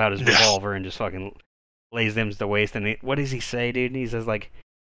pulls out his revolver and just fucking lays them to the waist. And what does he say, dude? He says I want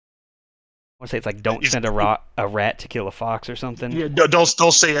to say it's don't send a rat to kill a fox or something. Yeah, don't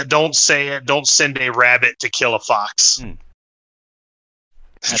say it. Don't say it. Don't send a rabbit to kill a fox.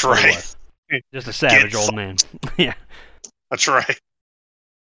 That's right. Just a savage old man. Yeah. That's right.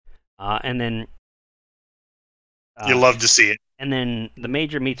 And then you love to see it. And then the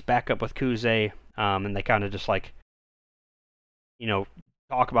Major meets back up with Kuze, and they kind of just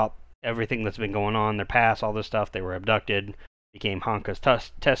talk about everything that's been going on, their past, all this stuff. They were abducted, became Hanka's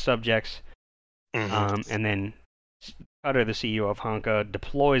test subjects. And then Cutter, the CEO of Hanka,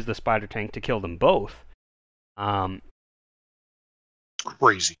 deploys the spider tank to kill them both.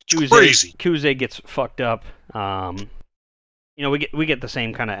 Crazy. Kuze gets fucked up. We get the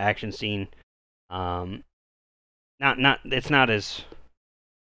same kind of action scene. It's not as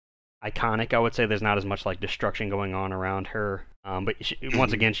iconic, I would say. There's not as much destruction going on around her. But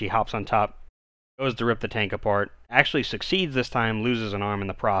once again, she hops on top, goes to rip the tank apart. Actually succeeds this time, loses an arm in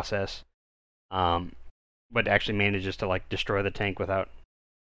the process. But actually manages to destroy the tank without,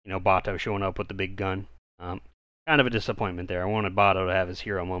 Bato showing up with the big gun. Kind of a disappointment there. I wanted Bato to have his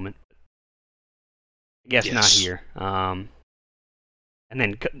hero moment. I guess not here. And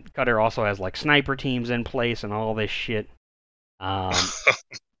then Cutter also has sniper teams in place and all this shit. And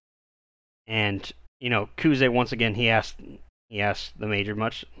Kuze, once again, he asked the Major,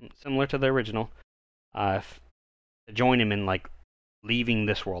 much similar to the original, to join him in leaving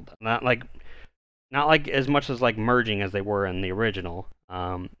this world. Not as much as merging as they were in the original.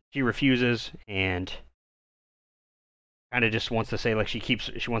 She refuses and kind of just wants to say she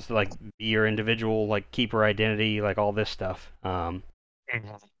wants to be her individual, keep her identity, all this stuff. The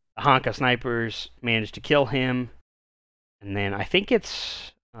Hanka snipers manage to kill him, and then I think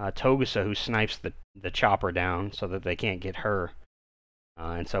it's Togusa who snipes the chopper down so that they can't get her.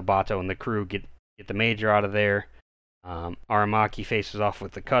 And so Bato and the crew get the Major out of there. Aramaki faces off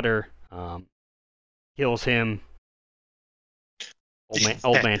with the cutter, kills him.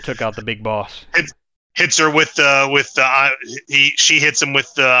 Old man took out the big boss. Hits her with she hits him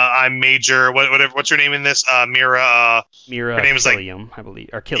with the I'm Major. What's her name in this? Mira. Mira her name is Killiam, I believe,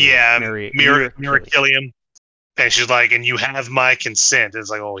 or Killiam. Yeah, Mira Killiam. And she's like, and you have my consent. It's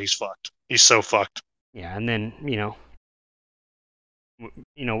like, oh, he's fucked. He's so fucked. Yeah, and then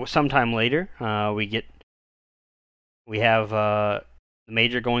sometime later, we have the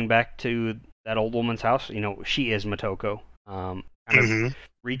Major going back to that old woman's house. She is Motoko. Kind of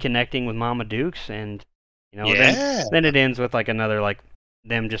reconnecting with Mama Dukes, and then it ends with like another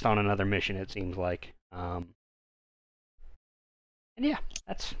them just on another mission. It seems like, and yeah,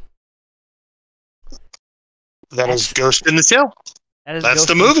 that's Ghost in the Shell. That's Ghost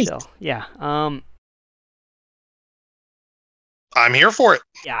the movie. Yeah. I'm here for it.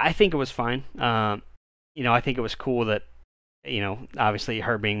 Yeah, I think it was fine. I think it was cool that, obviously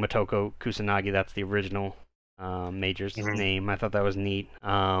her being Motoko Kusanagi, that's the original Major's name. I thought that was neat.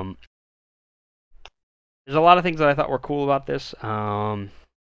 There's a lot of things that I thought were cool about this. I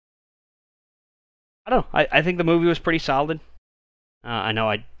don't know. I think the movie was pretty solid. I know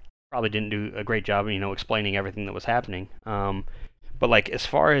I probably didn't do a great job, explaining everything that was happening. But as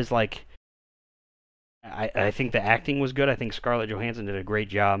far as I think the acting was good. I think Scarlett Johansson did a great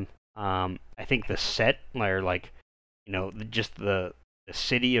job. I think the set, just the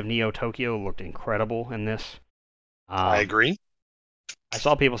city of Neo Tokyo looked incredible in this. I agree. I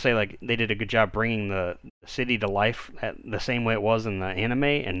saw people say they did a good job bringing the city to life the same way it was in the anime,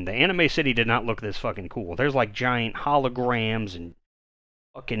 and the anime city did not look this fucking cool. There's giant holograms and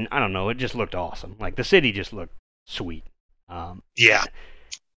fucking, I don't know, it just looked awesome. The city just looked sweet. Yeah.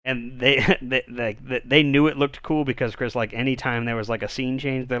 And they knew it looked cool because, Chris, anytime there was a scene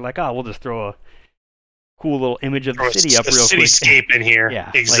change, they're like, oh, we'll just throw a cool little image of the city up real quick. Cityscape in here.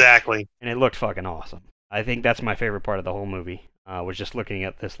 Yeah, exactly. And it looked fucking awesome. I think that's my favorite part of the whole movie. Was just looking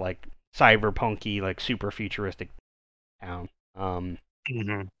at this cyberpunky, super futuristic town.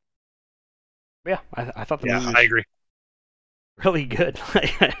 Yeah, I thought the movie was I agree. really good.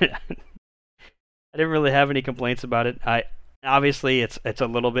 I didn't really have any complaints about it. Obviously it's a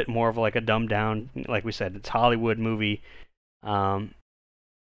little bit more of a dumbed down, like we said, it's a Hollywood movie. I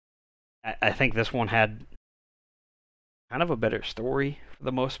think this one had kind of a better story for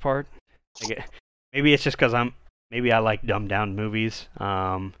the most part. Maybe it's just because I like dumbed down movies.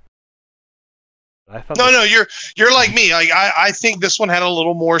 I thought no, you're like me. I think this one had a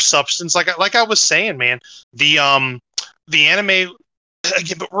little more substance. Like I was saying, man, the anime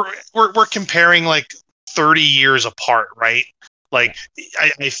again, but we're comparing 30 years apart, right? I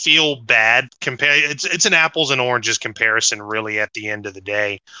feel bad it's an apples and oranges comparison really at the end of the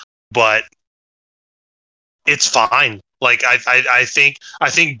day, but it's fine. I think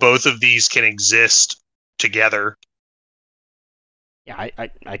both of these can exist together. Yeah,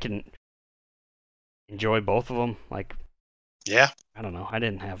 I can enjoy both of them. Yeah, I don't know. I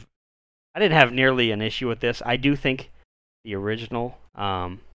didn't have nearly an issue with this. I do think the original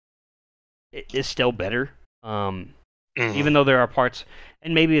is still better. Even though there are parts,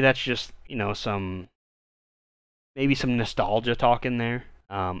 and maybe that's just some nostalgia talk in there.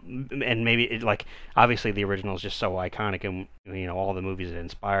 And maybe it obviously the original is just so iconic, and all the movies it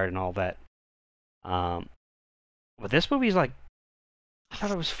inspired and all that. But this movie's I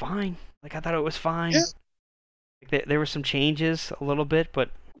thought it was fine. I thought it was fine. Yeah. There were some changes a little bit, but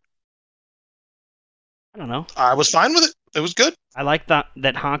I don't know. I was fine with it. It was good. I like that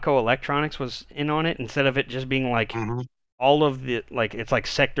Hanko Electronics was in on it instead of it just being all of the it's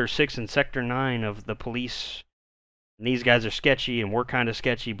Sector 6 and Sector 9 of the police. And these guys are sketchy and we're kind of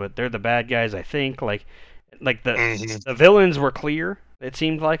sketchy, but they're the bad guys. I think the villains were clear. It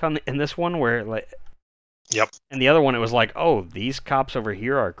seemed in this one where Yep. And the other one it was oh, these cops over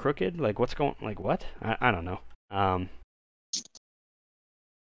here are crooked. What's going what? I don't know.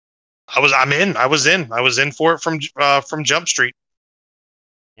 I was in for it from Jump Street.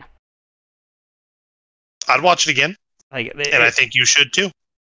 Yeah. I'd watch it again. And I think you should too.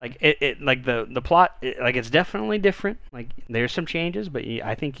 The plot, it's definitely different. There's some changes, but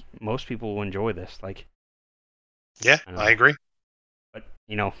I think most people will enjoy this. Yeah, I agree. But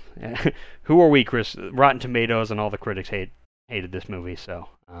who are we, Chris? Rotten Tomatoes and all the critics hated this movie. So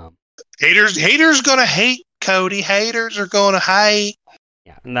haters gonna hate, Cody. Haters are gonna hate.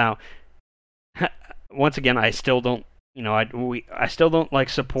 Yeah. Now, once again, I still don't. I still don't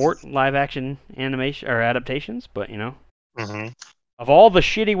support live action animation or adaptations, but of all the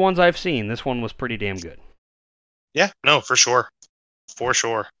shitty ones I've seen, this one was pretty damn good. Yeah, no, for sure. For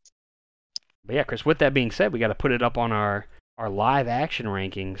sure. But yeah, Chris. With that being said, we got to put it up on our live action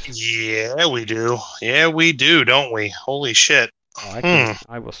rankings. Yeah, we do. Yeah, we do, don't we? Holy shit. Oh,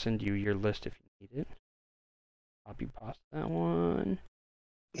 I will send you your list if you need it. Copy paste that one.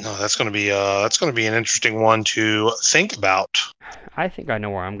 No, that's gonna be an interesting one to think about. I think I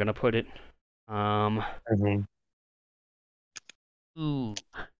know where I'm gonna put it. Mm-hmm. Ooh.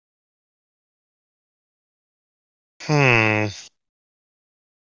 Let's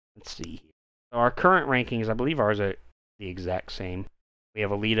see. So our current rankings, I believe ours are the exact same. We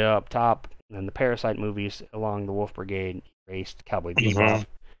have Alita up top, and then the Parasite movies along the Wolf Brigade, Erased, Cowboy Bebop. Mm-hmm. And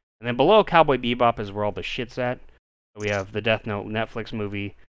then below Cowboy Bebop is where all the shit's at. So we have the Death Note Netflix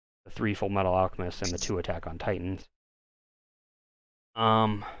movie, the 3 Full Metal Alchemists, and the 2 Attack on Titans.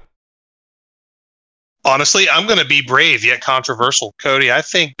 Honestly, I'm gonna be brave yet controversial, Cody. I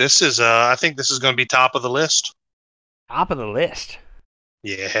think this is gonna be top of the list. Top of the list.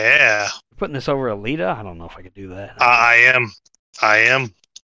 Yeah. Putting this over Alita? I don't know if I could do that. I am.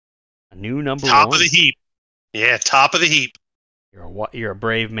 A new number top one. Of the heap. Yeah, top of the heap. You're a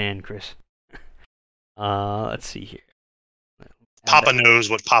brave man, Chris. Let's see here. Papa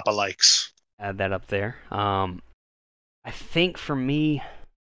knows what Papa likes. Add that up there. I think for me,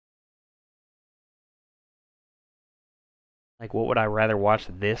 like, what would I rather watch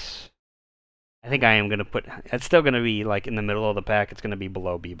this? I think I am gonna put. It's still gonna be like in the middle of the pack. It's gonna be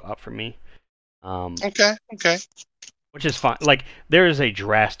below Bebop for me. Okay. Which is fine. Like, there is a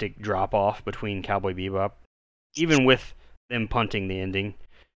drastic drop off between Cowboy Bebop, even with them punting the ending,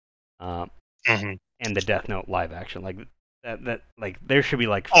 and the Death Note live action. Like that. Like, there should be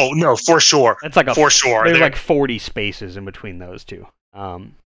like. Oh no, for sure. That's like for sure. There's like 40 spaces in between those two.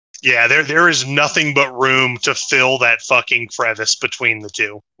 Yeah, there is nothing but room to fill that fucking crevice between the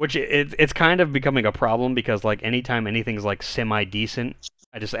two. Which it's kind of becoming a problem because, like, anytime anything's like semi decent,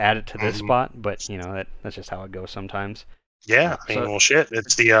 I just add it to this spot. But you know, that's just how it goes sometimes. Yeah, I mean, well, shit.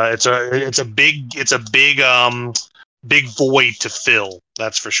 It's a big void to fill.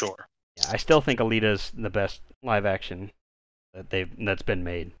 That's for sure. Yeah, I still think Alita's the best live action that's been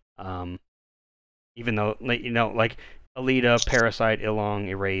made. Even though, you know, like Alita, Parasite, Ilong,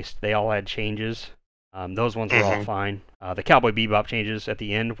 Erased, they all had changes. Those ones were all fine. The Cowboy Bebop changes at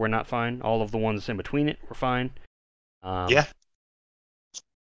the end were not fine. All of the ones in between it were fine. Yeah.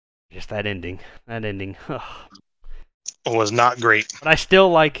 Just that ending. Was not great. But I still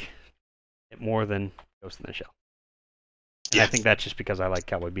like it more than Ghost in the Shell. And yeah. I think that's just because I like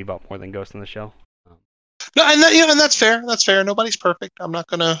Cowboy Bebop more than Ghost in the Shell. No, and that's fair. That's fair. Nobody's perfect. I'm not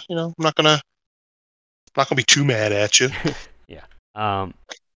gonna be too mad at you. Yeah. Yeah,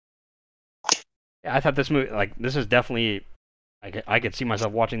 I thought this movie, like, this is definitely, I could see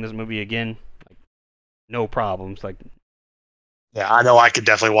myself watching this movie again, like, no problems. Like, yeah, I know I could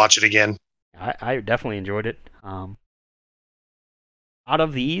definitely watch it again. I definitely enjoyed it. Out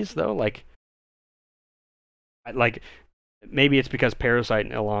of these, though, like maybe it's because Parasite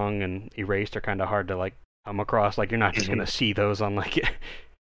and Ilong and Erased are kind of hard to, like, come across. Like, you're not just gonna see those on, like,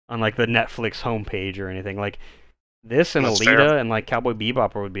 on, like, the Netflix homepage or anything. Like, this and That's Alita fair. and, like, Cowboy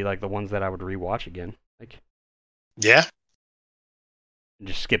Bebop would be, like, the ones that I would rewatch again. Like, yeah, and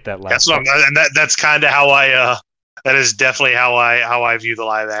just skip that last. That's kind of how I. That is definitely how I view the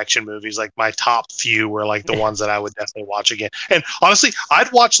live action movies. Like, my top few were like the ones that I would definitely watch again. And honestly,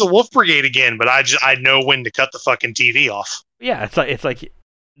 I'd watch the Wolf Brigade again, but I know when to cut the fucking TV off. Yeah, it's like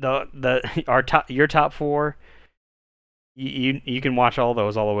your top four. You can watch all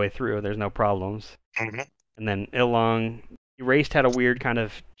those all the way through. There's no problems. Mm-hmm. And then Ilong, Erased had a weird kind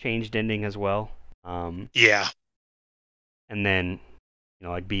of changed ending as well. Yeah. And then, you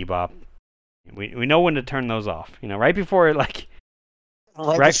know, like Bebop, we know when to turn those off. You know, right before, like,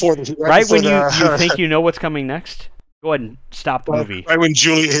 right when you think you know what's coming next, go ahead and stop the movie. Right when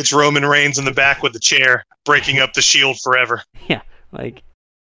Julia hits Roman Reigns in the back with the chair, breaking up the Shield forever. Yeah, like,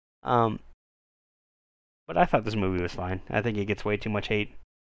 but I thought this movie was fine. I think it gets way too much hate.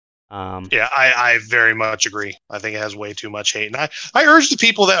 Yeah, I very much agree. I think it has way too much hate. And I urge the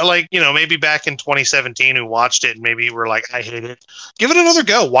people that, like, you know, maybe back in 2017 who watched it and maybe were like, I hate it. Give it another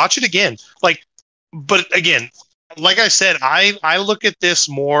go. Watch it again. Like, but again, like I said, I look at this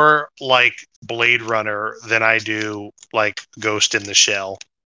more like Blade Runner than I do like Ghost in the Shell.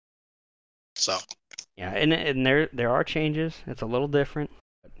 So. Yeah, and there are changes. It's a little different.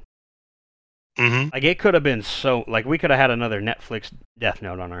 Mm-hmm. Like, it could have been so, like, we could have had another Netflix Death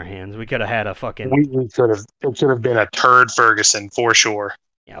Note on our hands. We could have had a fucking. It should have been a turd Ferguson for sure.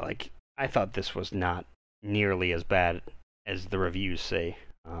 Yeah, like, I thought this was not nearly as bad as the reviews say.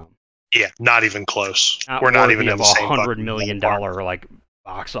 Yeah, not even close. We're not even of in the same $100 million like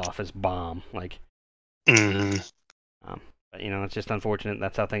box office bomb. Like, Mm. but it's just unfortunate.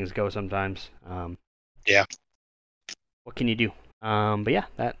 That's how things go sometimes. Yeah. What can you do? But yeah,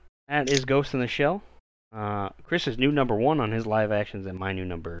 that is Ghost in the Shell. Chris's new number 1 on his live actions, and my new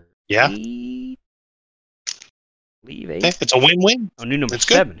number 8. Leave 8. It's a win-win. Oh, new number It's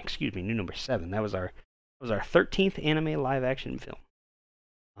 7. good. Excuse me, new number 7. That was our 13th anime live action film.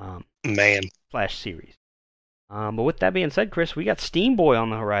 Man. / series. But with that being said, Chris, we got Steam Boy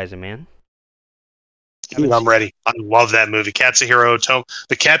on the horizon, man. I'm ready. I love that movie, Katsuhiro Otomo,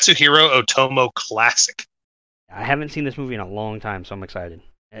 the Katsuhiro Otomo classic. I haven't seen this movie in a long time, so I'm excited.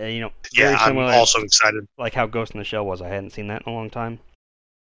 Yeah, very I'm similar, also excited. like how Ghost in the Shell was. I hadn't seen that in a long time.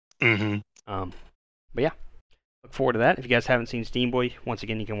 Mm-hmm. But yeah, look forward to that. If you guys haven't seen Steam Boy, once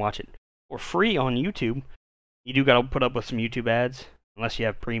again, you can watch it for free on YouTube. You do got to put up with some YouTube ads, unless you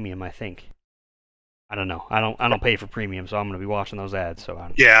have premium, I think. I don't know. I don't pay for premium, so I'm going to be watching those ads. So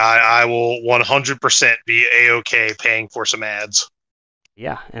I will 100% be A-OK paying for some ads.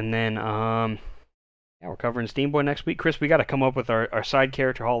 Yeah, and then we're covering Steam Boy next week. Chris, we got to come up with our side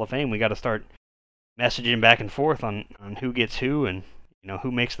character Hall of Fame. We got to start messaging back and forth on who gets who, and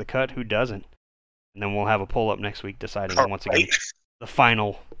who makes the cut, who doesn't. And then we'll have a poll up next week deciding once again the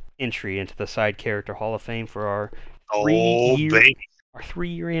final entry into the side character Hall of Fame for our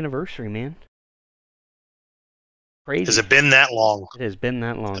 3-year anniversary, man. Crazy. Has it been that long? It has been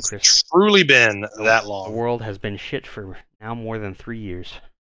that long, Chris. It's truly been that long. The world has been shit for now more than 3 years.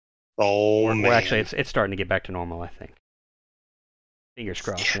 Man. Well, actually, it's starting to get back to normal, I think. Fingers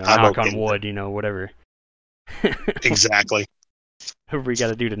crossed. Yeah, knock on wood, whatever. Exactly. Whatever we got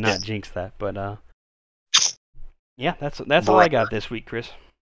to do to not jinx that. But yeah, that's all I got this week, Chris.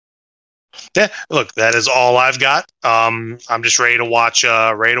 Yeah, look, that is all I've got. I'm just ready to watch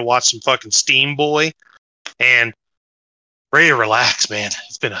some fucking Steam Boy, and ready to relax, man.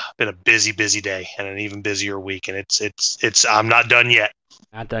 It's been a busy day and an even busier week, and it's I'm not done yet.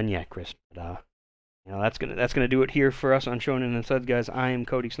 Not done yet, Chris. But that's gonna do it here for us on Shonen and Suds, guys. I am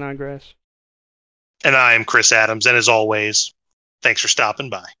Cody Snodgrass, and I am Chris Adams, and as always, thanks for stopping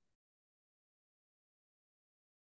by.